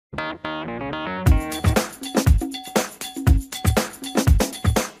Then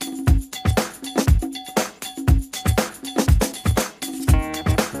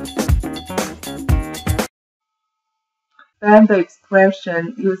the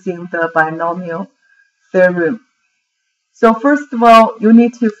expression using the binomial theorem. So first of all, you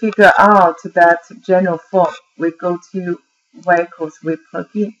need to figure out that general form. We go to y equals, we plug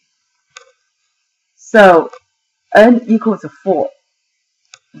in. So n equals 4.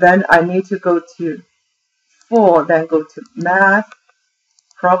 Then I need to go to 4, then go to math,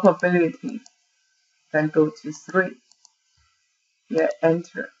 probability, then go to 3. Yeah,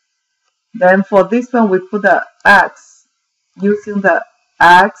 enter. Then for this one, we put the x. Using the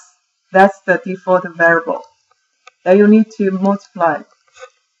x, that's the default variable. Then you need to multiply.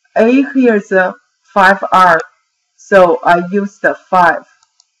 A here is a 5r, so I use the 5.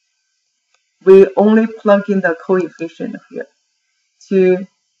 We only plug in the coefficient here to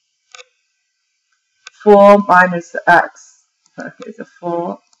 4 minus x. So here's a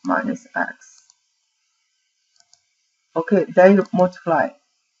 4 minus x. Okay, then you multiply.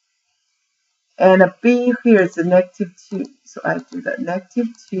 And b here is a -2, so I do the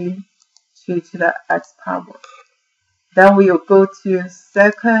 -2 to the x power. Then we will go to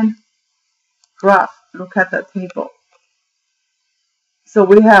second graph. Look at the table. So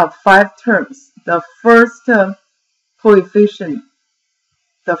we have 5 terms. The first coefficient,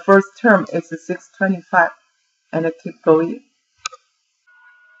 the first term is 625, and I keep going.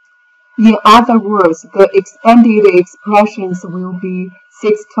 In other words, the expanded expressions will be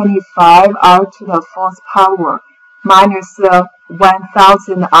 625 r to the 4th power minus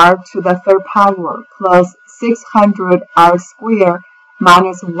 1000 r to the 3rd power plus 600 r squared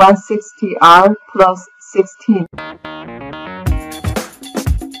minus 160 r plus 16.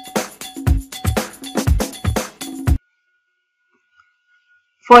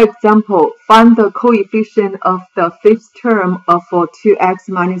 For example, find the coefficient of the 5th term of 2x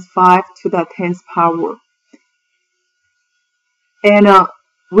minus 5 to the 10th power. And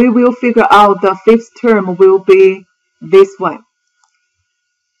we will figure out the 5th term will be this one.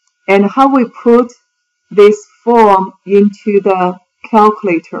 And how we put this form into the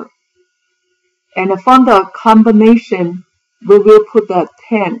calculator. And from the combination, we will put the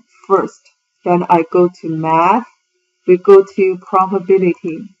 10 first. Then I go to math. We go to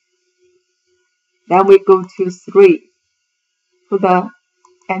probability. Then we go to 3. Put the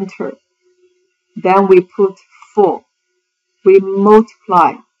enter. Then we put 4. We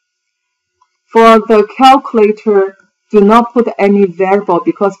multiply. For the calculator, do not put any variable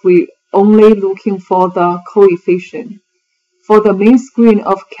because we only looking for the coefficient. For the main screen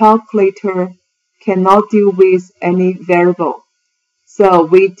of calculator, cannot deal with any variable. So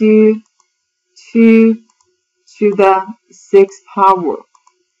we do 2 to the 6th power.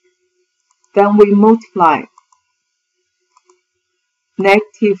 Then we multiply.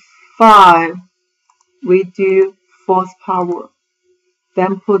 -5, we do 4th power.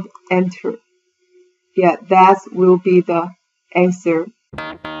 Then put enter. Yeah, that will be the answer.